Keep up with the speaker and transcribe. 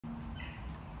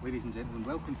Ladies and gentlemen,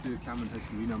 welcome to Cameron House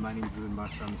Marina. My name is Ruben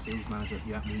Mercer. I'm the sales manager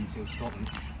here at Marine Sales Scotland.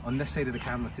 On this side of the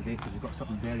camera today, because we've got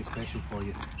something very special for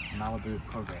you, Malibu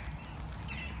Corvette.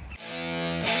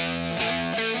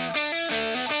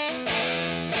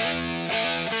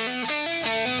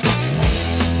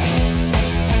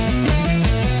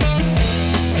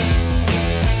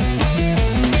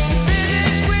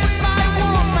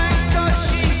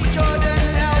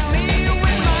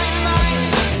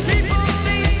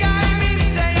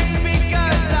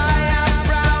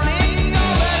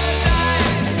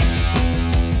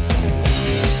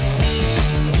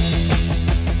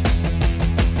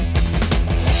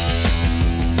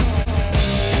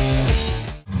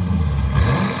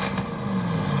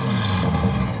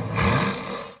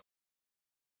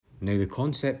 Now, the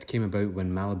concept came about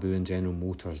when Malibu and General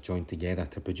Motors joined together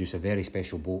to produce a very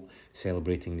special boat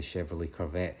celebrating the Chevrolet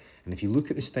Corvette. And if you look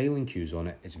at the styling cues on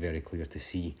it, it's very clear to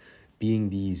see. Being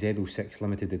the Z06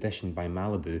 limited edition by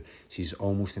Malibu, she's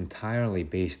almost entirely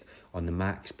based on the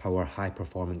max power high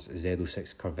performance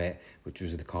Z06 Corvette, which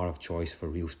was the car of choice for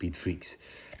real speed freaks.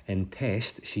 In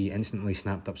test, she instantly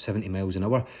snapped up 70 miles an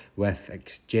hour with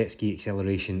jet ski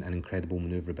acceleration and incredible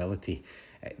manoeuvrability.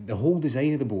 The whole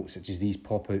design of the boat, such as these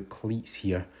pop-out cleats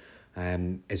here,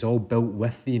 is all built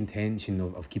with the intention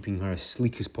of keeping her as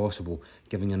sleek as possible,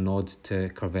 giving a nod to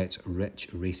Corvette's rich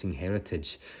racing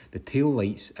heritage. The tail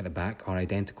lights at the back are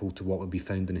identical to what would be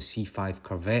found in a C5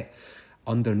 Corvette.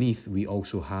 Underneath, we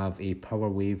also have a power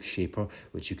wave shaper,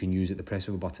 which you can use at the press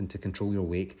of a button to control your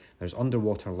wake. There's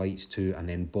underwater lights too, and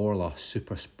then Borla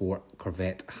Super Sport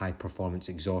Corvette high performance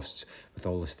exhausts with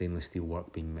all the stainless steel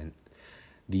work being mint.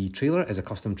 The trailer is a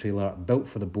custom trailer built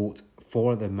for the boat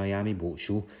for the Miami Boat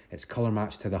Show. It's colour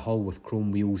matched to the hull with chrome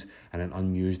wheels and an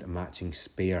unused matching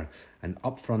spare. And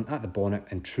up front at the bonnet,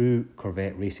 in true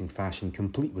Corvette racing fashion,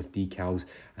 complete with decals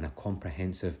and a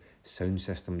comprehensive sound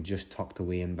system just tucked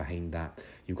away in behind that.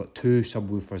 You've got 2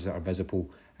 subwoofers that are visible,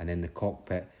 and in the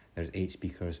cockpit there's 8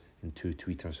 speakers and 2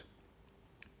 tweeters.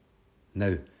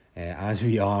 Now, as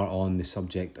we are on the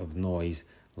subject of noise,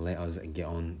 let us get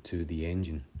on to the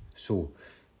engine. So,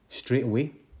 straight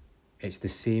away, it's the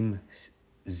same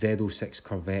Z06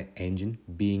 Corvette engine,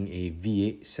 being a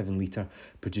V8 7 litre,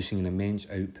 producing an immense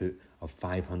output of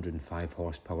 505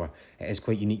 horsepower. It is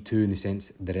quite unique too in the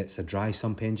sense that it's a dry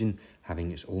sump engine,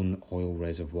 having its own oil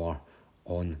reservoir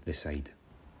on the side.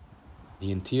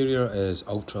 The interior is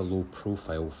ultra low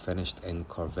profile, finished in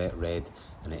Corvette red,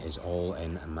 and it is all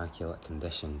in immaculate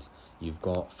conditions. You've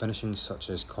got finishings such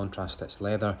as contrast stitched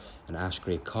leather and ash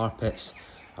grey carpets,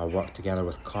 are worked together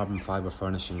with carbon fibre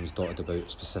furnishings dotted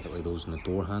about, specifically those on the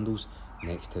door handles,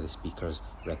 next to the speakers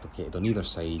replicated on either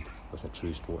side with a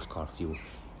true sports car feel.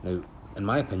 Now, in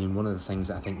my opinion, one of the things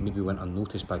that I think maybe went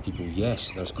unnoticed by people,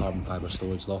 yes, there's carbon fibre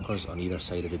storage lockers on either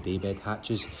side of the daybed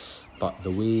hatches, but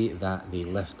the way that they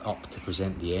lift up to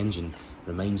present the engine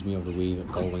reminds me of the way that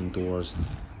gullwing doors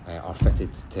are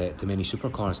fitted to many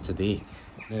supercars today.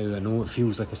 Now, I know it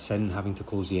feels like a sin having to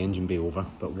close the engine bay over,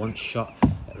 but once shut,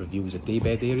 it reveals a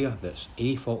daybed area that's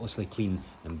A, faultlessly clean,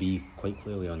 and B, quite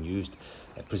clearly unused.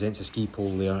 It presents a ski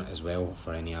pole there as well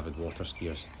for any avid water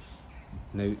skiers.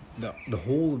 Now, the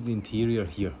whole of the interior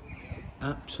here,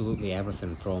 absolutely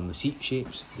everything from the seat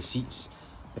shapes, the seats,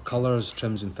 the colours,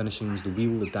 trims and finishings, the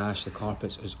wheel, the dash, the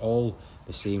carpets is all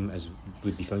the same as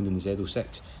would be found in the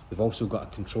Z06. We've also got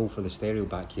a control for the stereo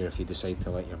back here if you decide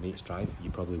to let your mates drive. You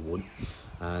probably won't.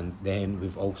 And then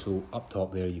we've also, up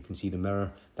top there, you can see the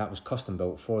mirror. That was custom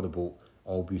built for the boat,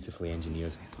 all beautifully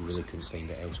engineered. You really couldn't find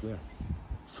it elsewhere.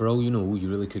 For all you know, you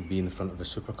really could be in the front of a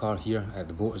supercar here.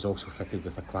 The boat is also fitted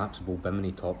with a collapsible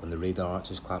bimini top, and the radar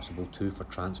arch is collapsible too for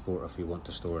transport if you want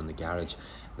to store in the garage.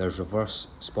 There's reverse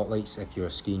spotlights if you're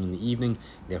skiing in the evening.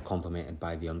 They're complemented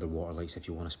by the underwater lights if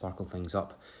you want to sparkle things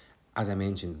up. As I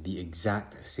mentioned, the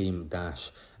exact same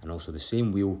dash and also the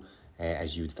same wheel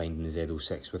as you would find in the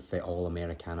Z06 with the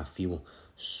all-Americana feel.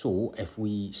 So if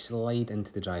we slide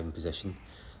into the driving position,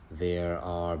 there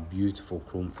are beautiful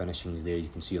chrome finishings there you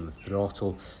can see on the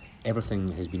throttle. Everything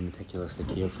has been meticulously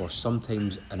cared for.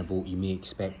 Sometimes in a boat you may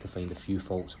expect to find a few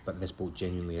faults, but this boat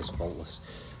genuinely is faultless.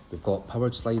 We've got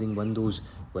powered sliding windows,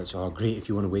 which are great if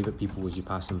you want to wave at people as you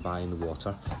pass them by in the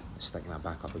water. Stick that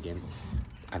back up again.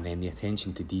 And then the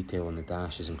attention to detail on the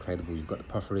dash is incredible. You've got the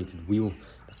perforated wheel,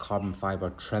 the carbon fibre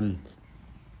trim,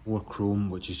 more chrome,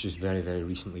 which has just very, very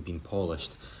recently been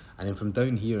polished. And then from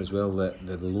down here as well,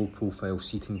 the low profile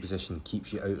seating position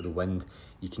keeps you out of the wind.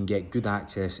 You can get good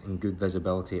access and good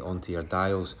visibility onto your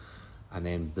dials. And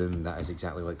then boom, that is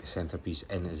exactly like the centerpiece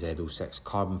in a Z06.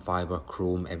 Carbon fibre,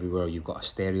 chrome everywhere. You've got a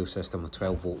stereo system, a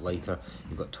 12 volt lighter.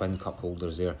 You've got twin cup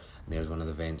holders there. And there's one of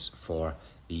the vents for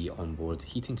the onboard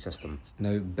heating system.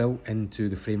 Now, built into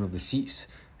the frame of the seats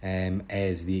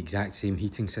is the exact same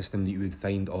heating system that you would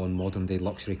find on modern day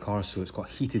luxury cars. So it's got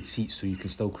heated seats so you can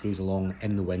still cruise along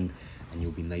in the wind and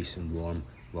you'll be nice and warm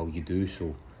while you do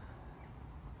so.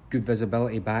 Good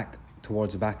visibility back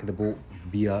towards the back of the boat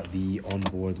via the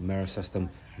onboard mirror system,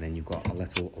 and then you've got a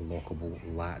little lockable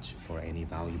latch for any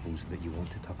valuables that you want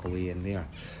to tuck away in there.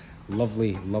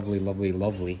 Lovely, lovely, lovely,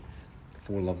 lovely.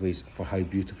 Four lovelies for how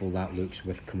beautiful that looks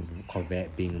with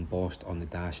Corvette being embossed on the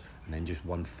dash, and then just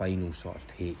one final sort of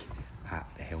take at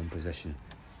the helm position.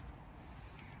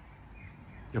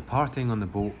 You're partying on the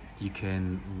boat, you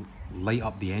can light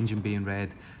up the engine bay in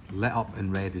red, lit up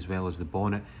in red as well as the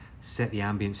bonnet, set the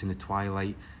ambience in the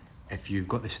twilight. If you've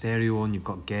got the stereo on, you've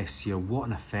got guests here, what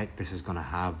an effect this is going to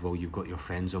have while you've got your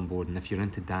friends on board. And if you're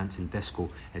into dance and disco,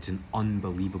 it's an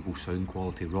unbelievable sound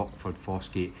quality. Rockford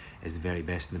Fosgate is the very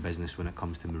best in the business when it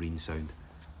comes to marine sound.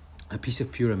 A piece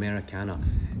of pure Americana.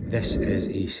 This is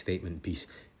a statement piece.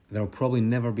 There'll probably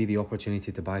never be the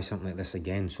opportunity to buy something like this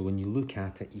again. So when you look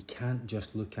at it, you can't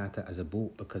just look at it as a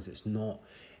boat, because it's not.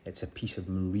 It's a piece of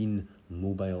marine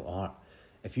mobile art.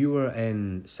 If you were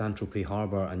in Saint-Tropez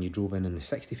Harbour and you drove in the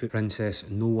 60-foot Princess,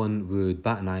 no one would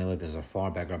bat an eyelid, as they're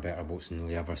far bigger, better boats than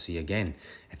you'll ever see again.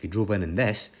 If you drove in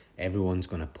this, everyone's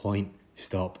going to point,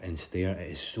 stop and stare.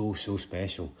 It is so, so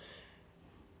special.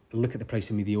 Look at the price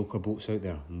of mediocre boats out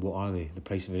there. And what are they? The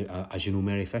price of a Jeanneau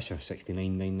Mary Fisher,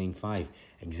 $69,995.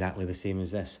 Exactly the same as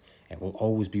this. It will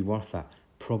always be worth that.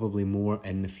 Probably more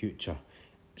in the future.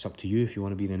 It's up to you if you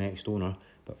want to be the next owner.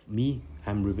 But for me,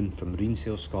 I'm Ruben from Marine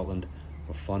Sales Scotland,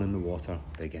 where fun in the water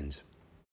begins.